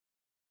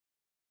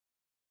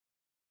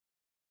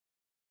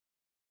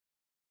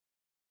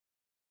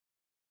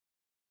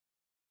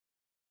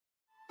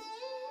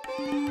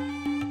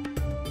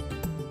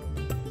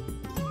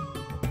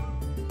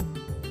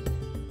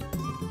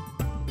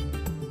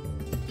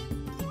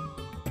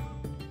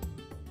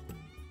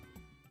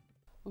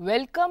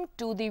Welcome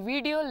to the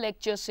video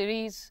lecture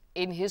series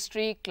in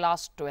History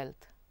Class 12th.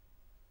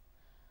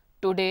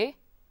 Today,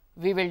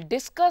 we will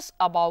discuss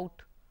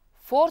about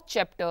 4th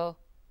chapter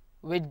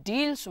which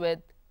deals with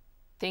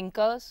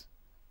thinkers,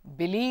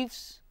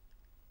 beliefs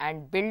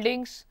and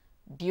buildings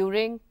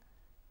during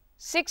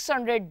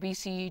 600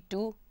 BCE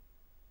to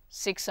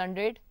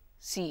 600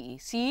 CE.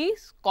 CE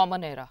is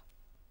Common Era.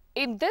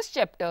 In this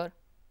chapter,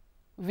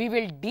 we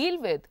will deal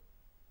with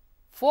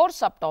 4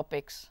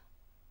 subtopics.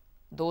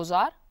 Those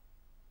are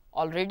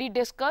already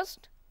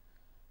discussed: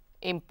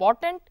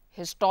 important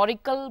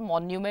historical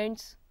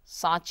monuments,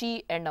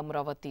 Sanchi and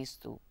Amravati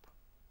Stoop;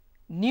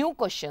 new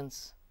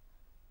questions,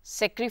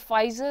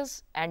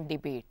 sacrifices and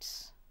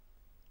debates;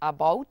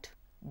 about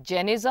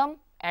Jainism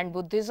and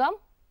Buddhism;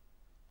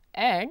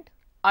 and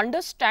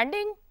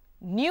understanding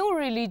new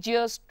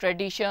religious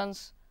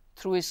traditions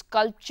through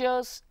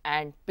sculptures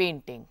and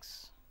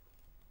paintings.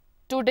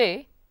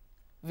 Today,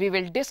 we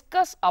will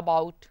discuss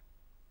about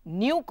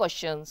new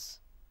questions,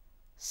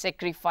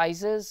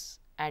 sacrifices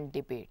and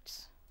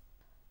debates.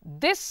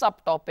 This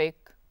subtopic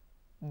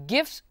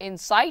gives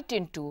insight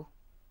into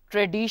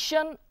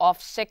tradition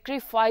of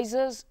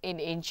sacrifices in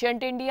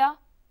ancient India,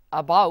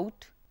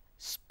 about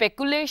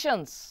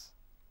speculations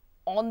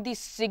on the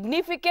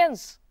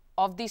significance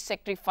of the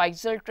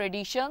sacrificial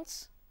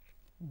traditions,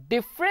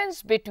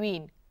 difference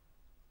between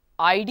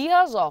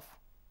ideas of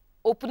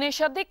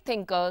Upanishadic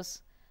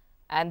thinkers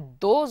and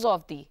those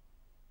of the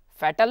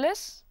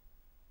fatalists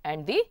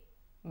and the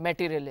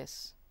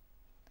materialists,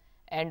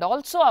 and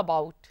also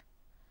about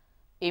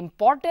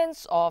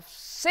importance of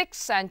 6th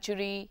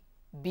century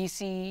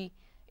BCE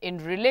in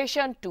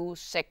relation to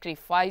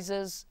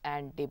sacrifices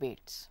and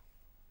debates.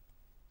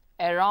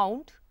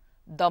 Around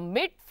the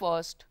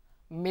mid-1st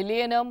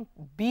millennium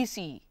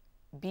BCE,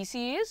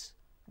 BCE is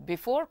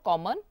before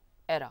Common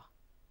Era,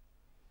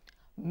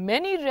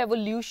 many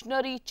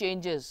revolutionary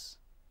changes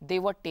they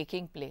were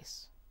taking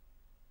place.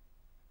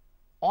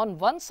 On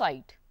one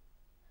side,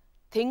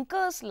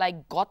 thinkers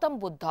like Gautam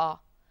Buddha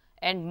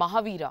and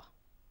Mahavira,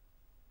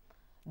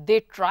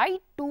 they tried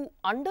to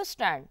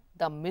understand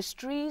the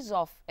mysteries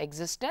of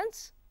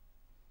existence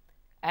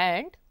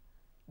and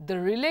the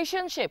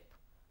relationship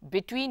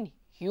between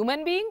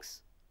human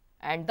beings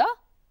and the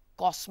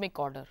cosmic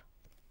order.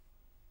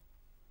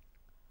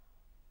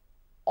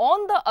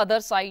 On the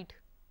other side,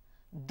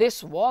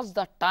 this was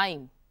the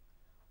time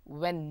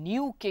when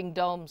new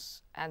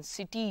kingdoms and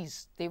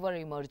cities they were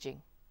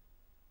emerging,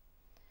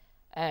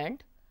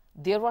 and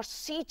there were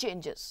sea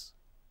changes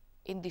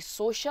in the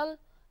social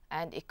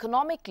and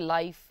economic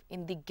life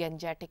in the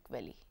Gangetic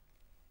Valley.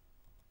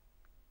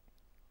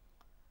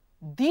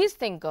 These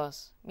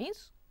thinkers,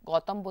 means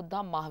Gautam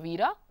Buddha,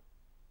 Mahavira,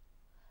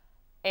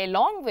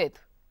 along with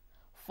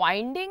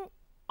finding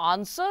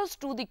answers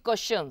to the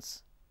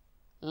questions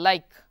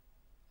like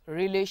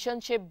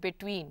relationship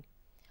between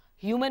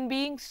human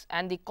beings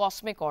and the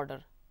cosmic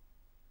order,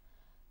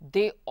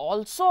 they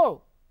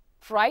also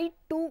tried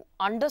to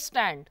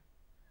understand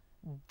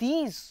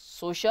these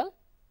social,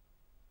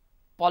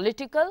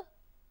 political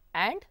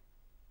and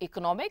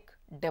economic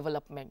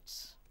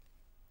developments.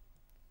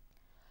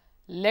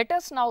 Let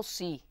us now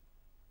see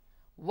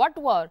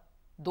what were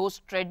those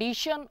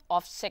traditions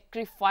of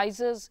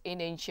sacrifices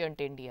in ancient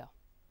India.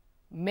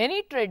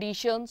 Many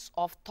traditions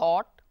of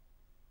thought,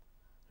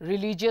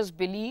 religious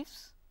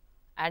beliefs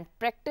and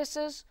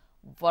practices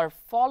were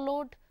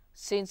followed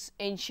since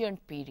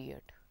ancient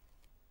period.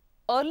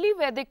 Early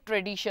Vedic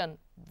tradition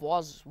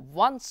was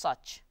one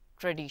such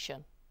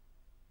tradition.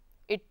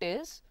 It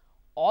is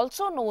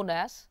also known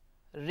as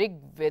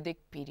Rig Vedic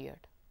period.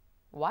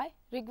 Why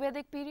Rig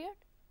Vedic period?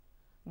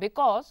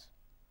 Because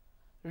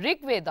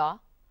Rig Veda,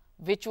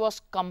 which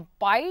was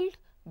compiled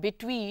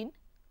between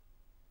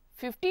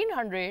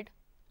 1500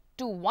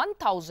 to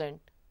 1000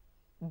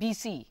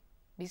 BC,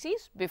 BC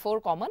is before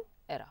Common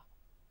Era.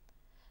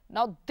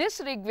 Now, this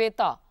Rig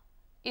Veda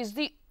is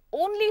the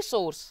only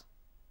source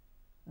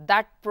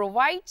that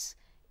provides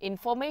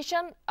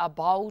information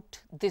about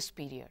this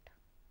period.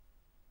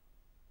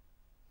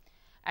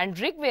 And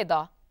Rig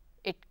Veda,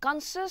 it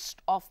consists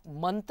of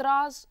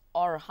mantras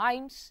or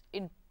hymns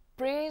in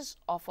praise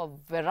of a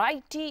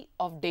variety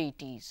of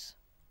deities.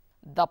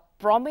 The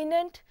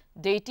prominent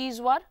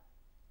deities were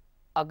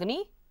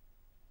Agni,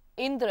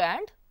 Indra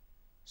and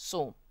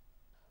Som.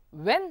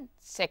 When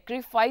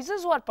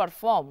sacrifices were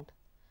performed,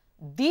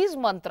 these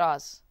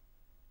mantras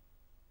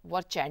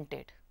were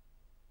chanted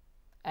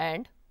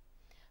and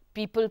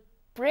people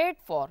prayed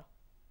for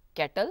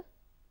cattle,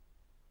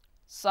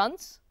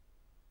 sons,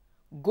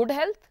 good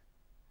health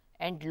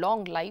and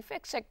long life,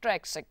 etc.,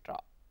 etc.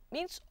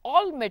 Means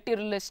all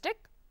materialistic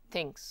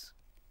things.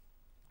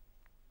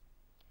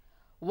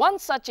 One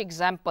such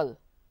example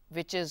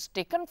which is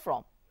taken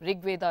from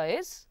Rig Veda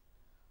is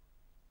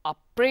a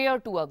prayer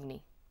to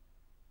Agni.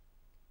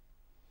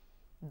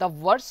 The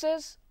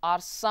verses are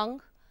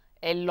sung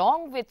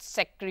along with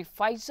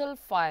sacrificial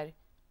fire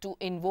to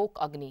invoke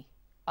Agni.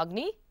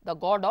 Agni, the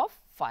god of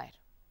fire.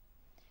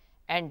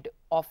 And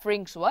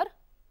offerings were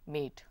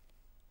made.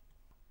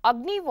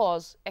 Agni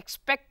was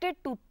expected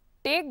to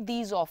take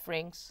these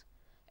offerings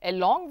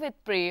along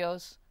with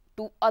prayers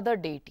to other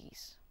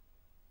deities.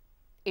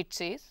 It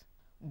says,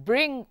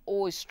 "Bring,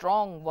 O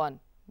strong one,"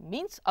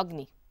 means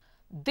Agni,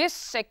 "this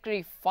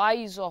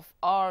sacrifice of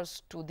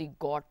ours to the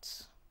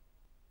gods.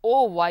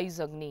 O wise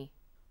Agni,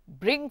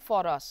 bring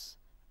for us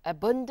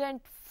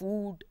abundant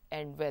food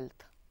and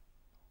wealth.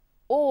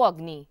 O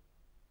Agni,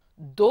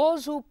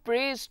 those who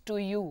praise to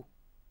you,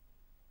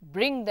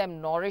 bring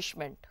them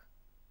nourishment,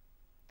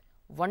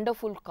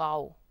 wonderful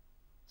cow,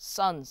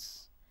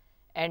 sons,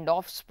 and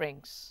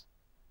offsprings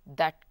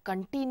that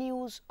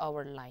continues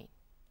our line."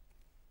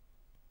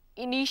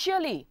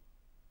 Initially,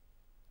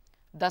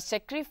 the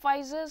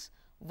sacrifices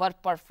were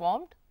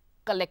performed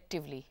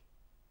collectively.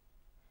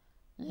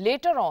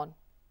 Later on,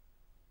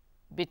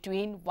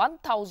 between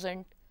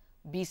 1000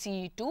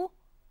 BCE to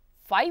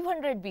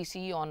 500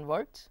 BCE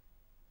onwards,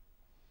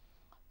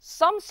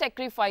 some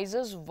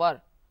sacrifices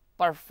were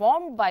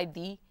performed by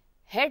the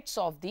heads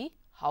of the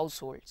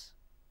households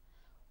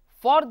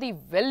for the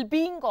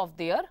well-being of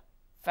their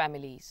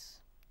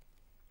families.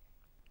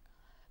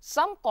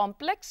 Some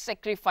complex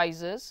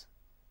sacrifices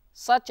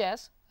such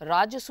as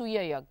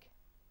Rajasuya Yagya,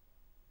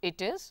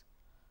 it is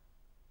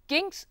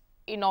king's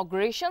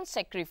inauguration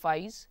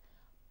sacrifice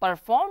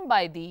performed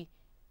by the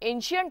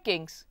ancient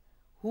kings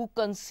who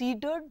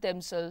considered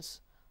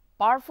themselves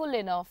powerful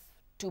enough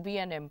to be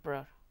an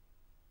emperor,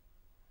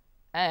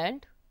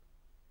 and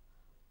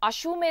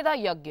Ashwamedha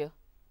Yagya.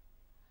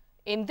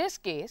 In this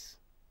case,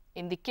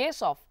 in the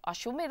case of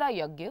Ashwamedha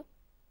Yagya,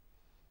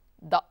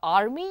 the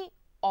army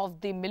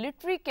of the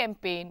military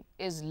campaign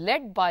is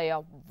led by a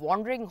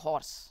wandering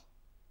horse,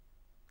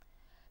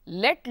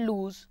 let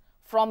loose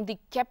from the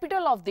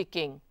capital of the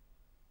king,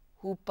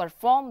 who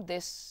performed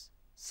this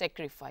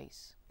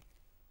sacrifice.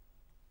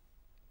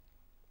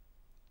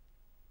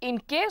 In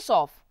case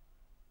of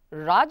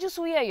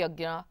Rajasuya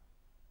Yagya,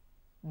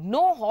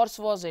 no horse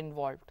was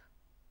involved,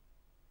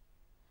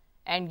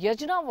 and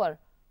yajna were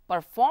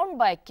performed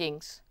by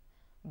kings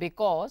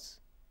because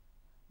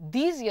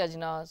these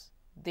yajnas,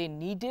 they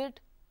needed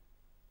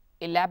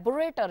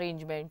elaborate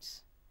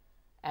arrangements,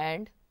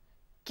 and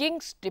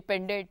kings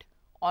depended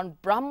on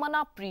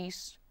Brahmana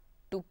priests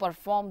to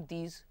perform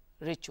these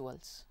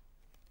rituals.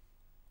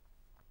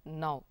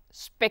 Now,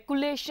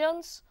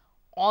 speculations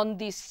on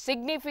the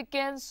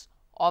significance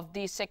of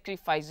the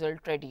sacrificial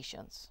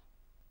traditions.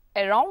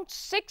 Around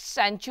 6th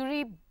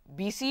century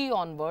BCE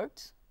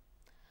onwards,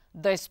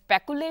 the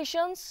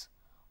speculations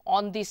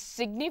on the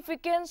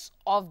significance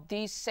of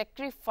the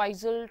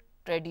sacrificial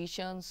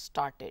traditions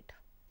started.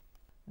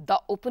 The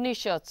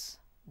Upanishads,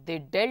 they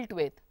dealt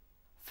with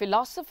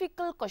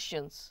philosophical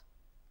questions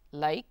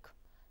like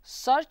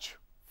search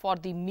for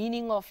the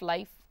meaning of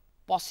life,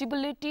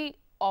 possibility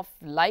of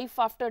life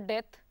after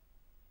death,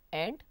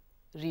 and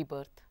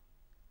rebirth.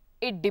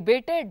 It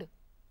debated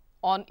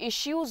on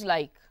issues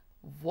like,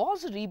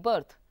 was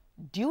rebirth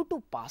due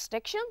to past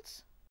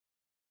actions?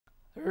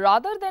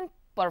 Rather than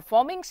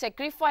performing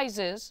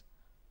sacrifices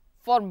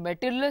for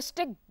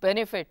materialistic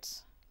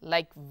benefits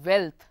like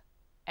wealth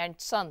and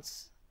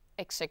sons,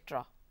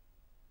 etc.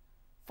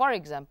 For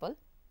example,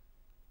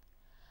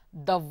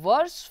 the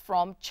verse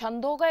from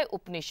Chandogya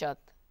Upanishad,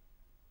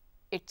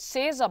 it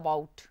says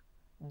about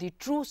the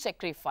true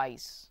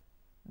sacrifice.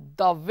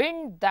 The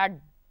wind that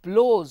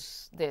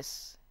blows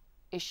this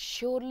is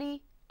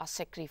surely a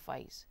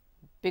sacrifice,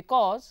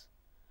 because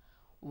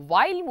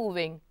while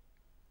moving,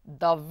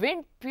 the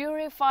wind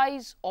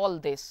purifies all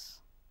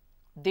this.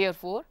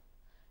 Therefore,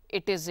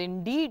 it is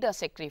indeed a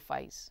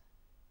sacrifice.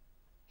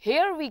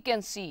 Here we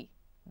can see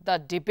the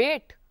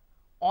debate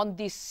on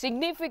the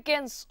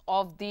significance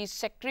of the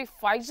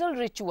sacrificial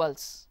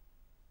rituals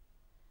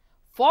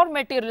for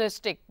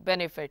materialistic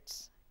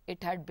benefits.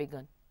 It had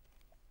begun.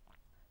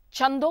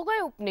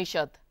 Chandogya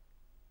Upanishad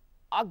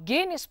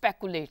again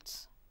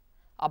speculates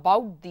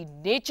about the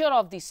nature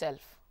of the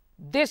self.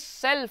 This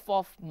self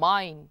of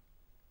mine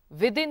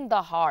within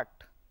the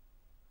heart,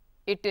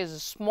 it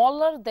is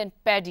smaller than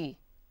paddy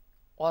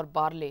or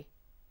barley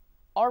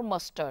or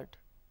mustard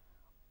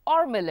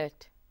or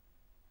millet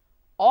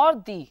or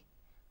the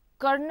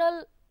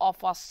kernel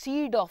of a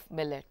seed of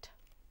millet.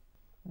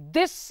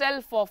 This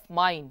self of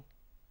mine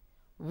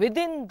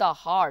within the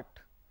heart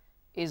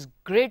is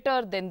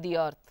greater than the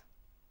earth,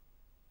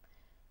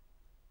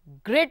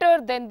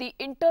 greater than the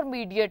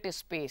intermediate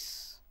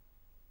space,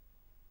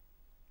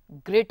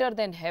 greater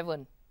than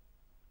heaven,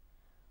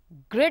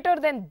 greater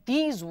than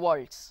these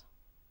worlds.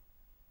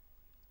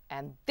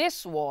 And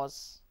this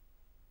was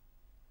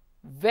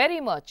very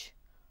much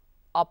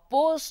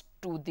opposed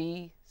to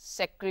the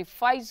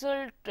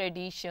sacrificial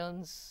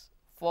traditions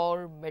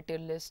for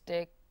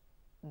materialistic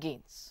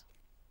gains.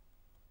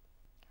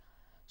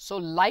 So,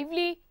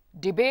 lively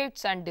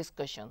debates and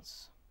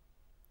discussions.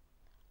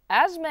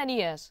 As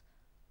many as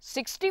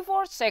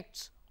 64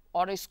 sects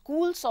or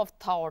schools of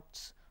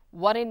thoughts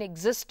were in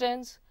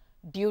existence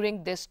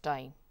during this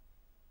time,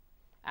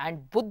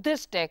 and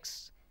Buddhist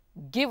texts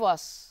give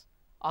us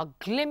a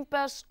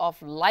glimpse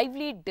of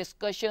lively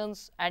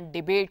discussions and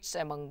debates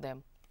among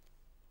them.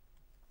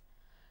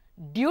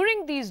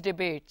 During these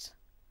debates,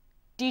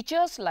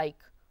 teachers like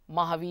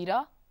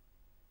Mahavira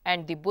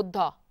and the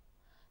Buddha,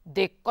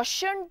 they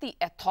questioned the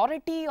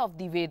authority of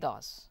the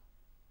Vedas.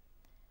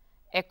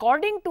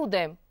 According to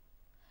them,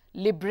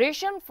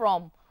 liberation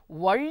from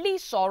worldly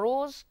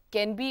sorrows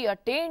can be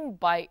attained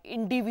by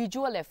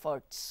individual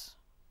efforts.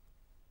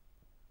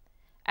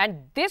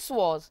 And this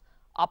was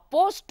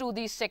opposed to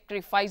the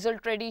sacrificial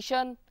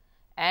tradition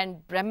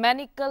and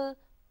Brahmanical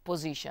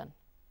position,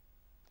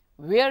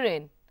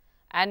 wherein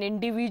an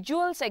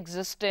individual's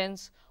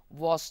existence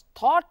was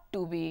thought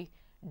to be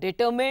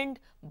determined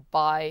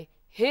by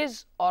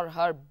his or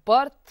her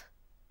birth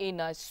in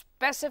a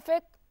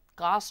specific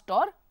caste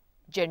or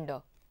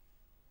gender.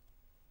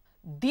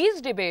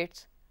 These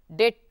debates,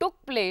 they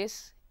took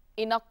place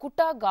in a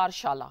Kutta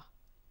Garshala,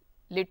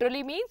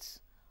 literally means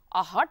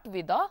a hut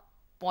with a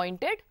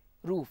pointed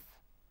roof,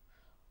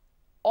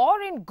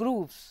 or in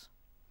grooves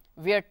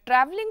where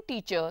travelling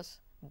teachers,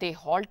 they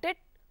halted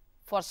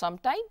for some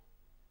time.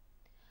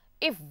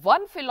 If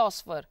one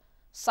philosopher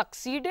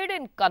succeeded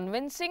in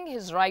convincing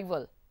his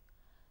rival,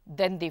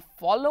 then the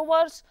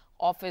followers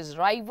of his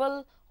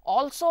rival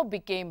also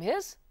became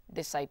his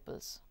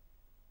disciples.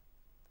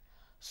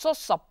 So,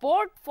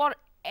 support for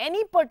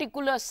any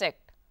particular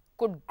sect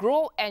could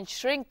grow and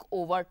shrink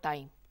over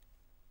time.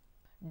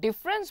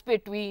 Difference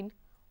between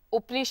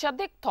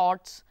Upanishadic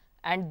thoughts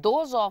and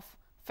those of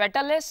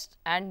fatalists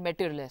and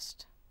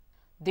materialists.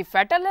 The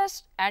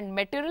fatalists and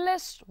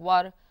materialists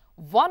were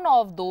one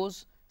of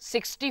those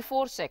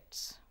 64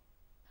 sects.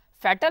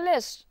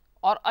 Fatalists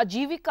or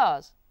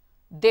Ajivikas,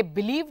 they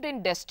believed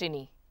in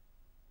destiny.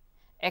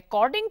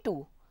 According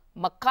to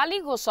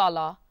Makkali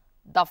Gosala,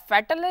 the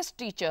fatalist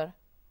teacher,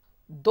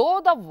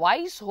 though the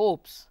wise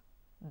hopes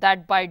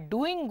that by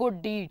doing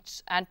good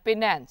deeds and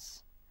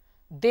penance,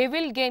 they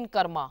will gain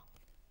karma,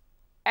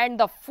 and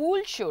the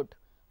fool should,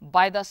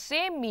 by the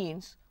same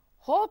means,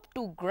 hope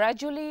to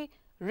gradually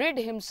rid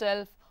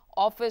himself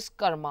of his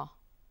karma.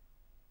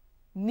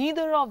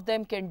 Neither of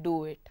them can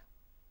do it.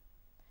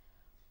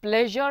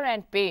 Pleasure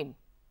and pain,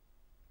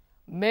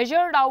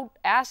 measured out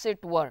as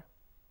it were,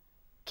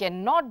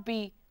 cannot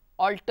be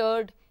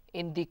altered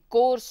in the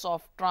course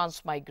of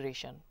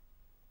transmigration.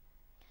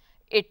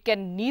 It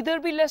can neither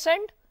be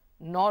lessened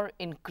nor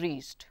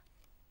increased.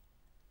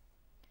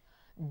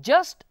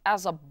 Just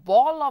as a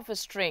ball of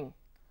string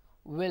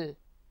will,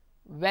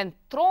 when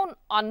thrown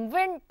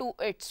unwind to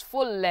its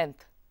full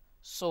length,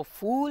 so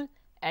fool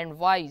and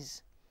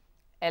wise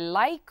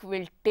alike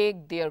will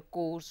take their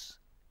course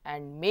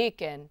and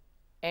make an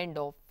end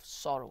of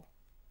sorrow.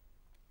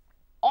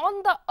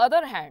 On the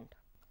other hand,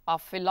 a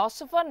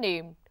philosopher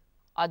named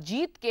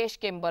XII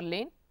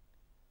CH4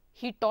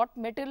 he taught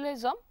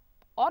materialism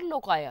or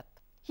Lokayat.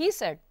 He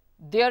said,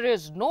 there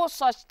is no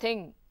such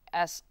thing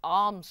as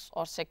alms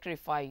or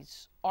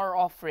sacrifice or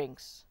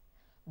offerings,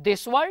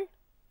 this world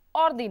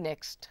or the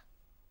next.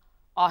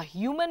 A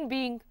human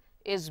being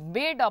is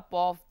made up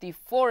of the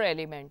four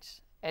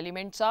elements.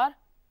 Elements are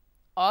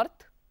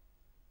earth,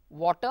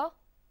 water,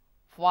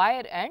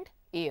 fire and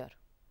air.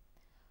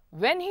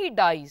 When he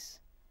dies,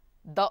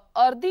 the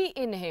earthy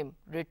in him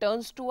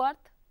returns to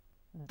earth,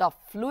 the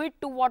fluid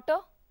to water,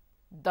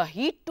 the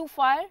heat to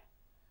fire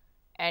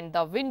and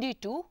the windy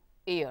to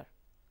air,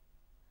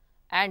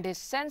 and his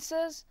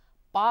senses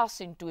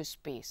pass into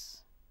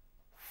space.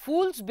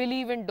 Fools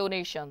believe in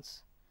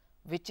donations,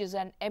 which is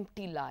an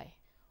empty lie.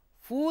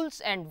 Fools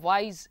and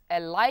wise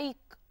alike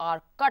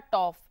are cut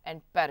off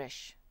and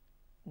perish.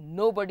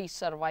 Nobody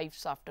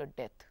survives after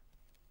death.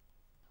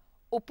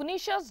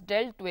 Upanishads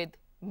dealt with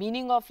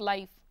meaning of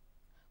life,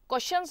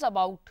 questions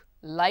about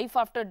life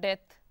after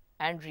death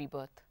and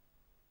rebirth,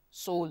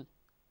 soul,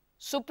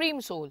 supreme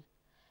soul,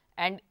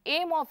 and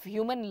aim of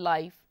human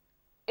life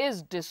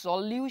is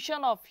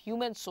dissolution of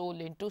human soul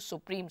into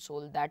supreme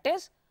soul, that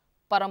is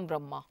Param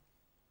Brahma.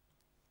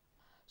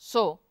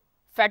 So,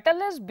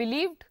 fatalists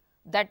believed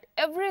that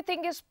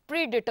everything is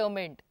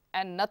predetermined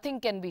and nothing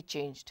can be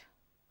changed.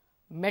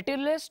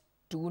 Materialists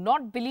do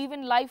not believe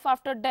in life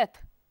after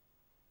death,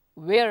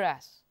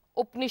 whereas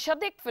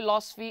Upanishadic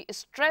philosophy is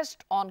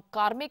stressed on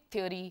karmic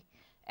theory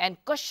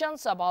and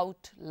questions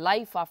about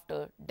life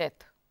after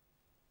death.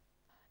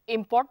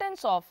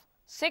 Importance of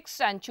 6th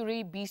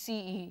century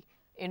BCE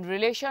in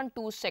relation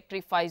to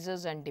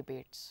sacrifices and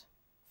debates.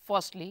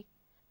 Firstly,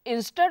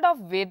 instead of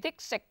Vedic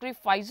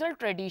sacrificial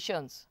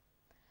traditions,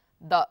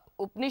 the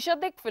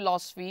Upanishadic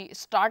philosophy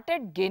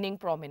started gaining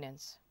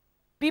prominence.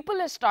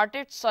 People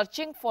started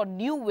searching for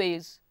new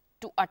ways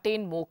to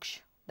attain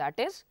moksha, that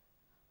is,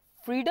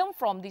 freedom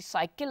from the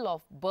cycle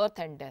of birth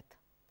and death.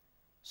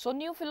 So,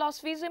 new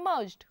philosophies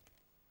emerged.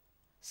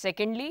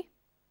 Secondly,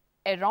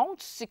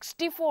 around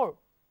 64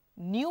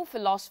 new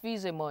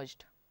philosophies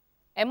emerged.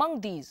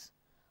 Among these,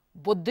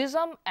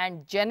 Buddhism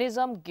and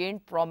Jainism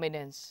gained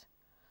prominence,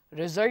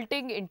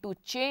 resulting into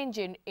change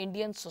in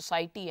Indian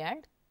society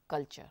and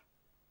culture.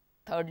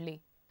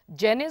 Thirdly,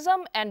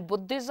 Jainism and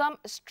Buddhism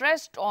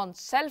stressed on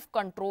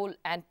self-control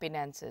and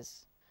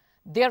penances.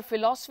 Their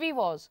philosophy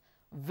was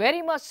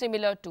very much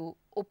similar to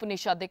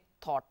Upanishadic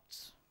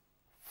thoughts.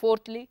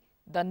 Fourthly,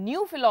 the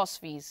new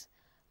philosophies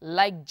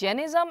like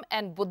Jainism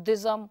and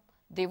Buddhism,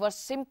 they were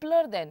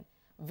simpler than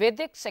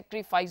Vedic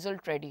sacrificial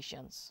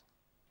traditions.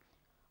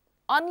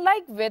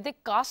 Unlike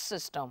Vedic caste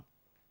system,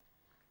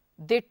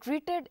 they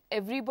treated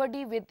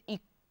everybody with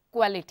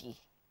equality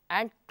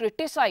and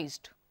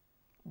criticized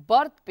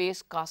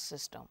birth-based caste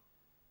system.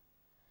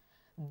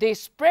 They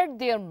spread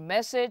their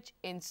message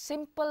in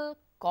simple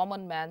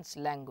common man's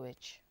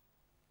language.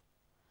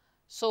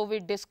 So we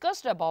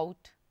discussed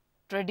about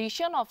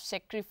tradition of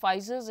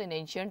sacrifices in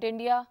ancient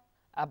India,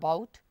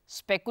 about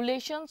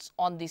speculations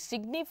on the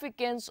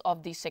significance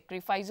of the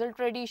sacrificial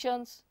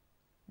traditions,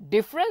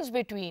 difference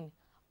between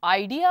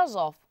ideas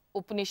of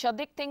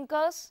Upanishadic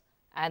thinkers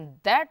and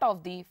that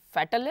of the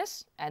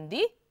fatalists and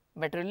the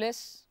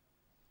materialists,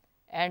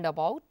 and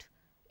about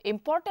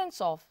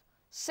importance of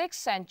 6th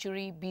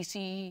century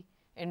BCE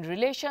in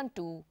relation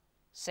to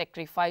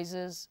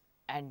sacrifices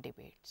and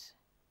debates.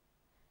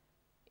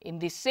 In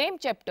the same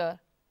chapter,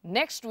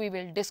 next we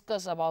will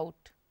discuss about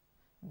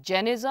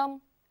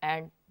Jainism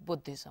and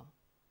Buddhism.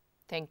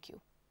 Thank you.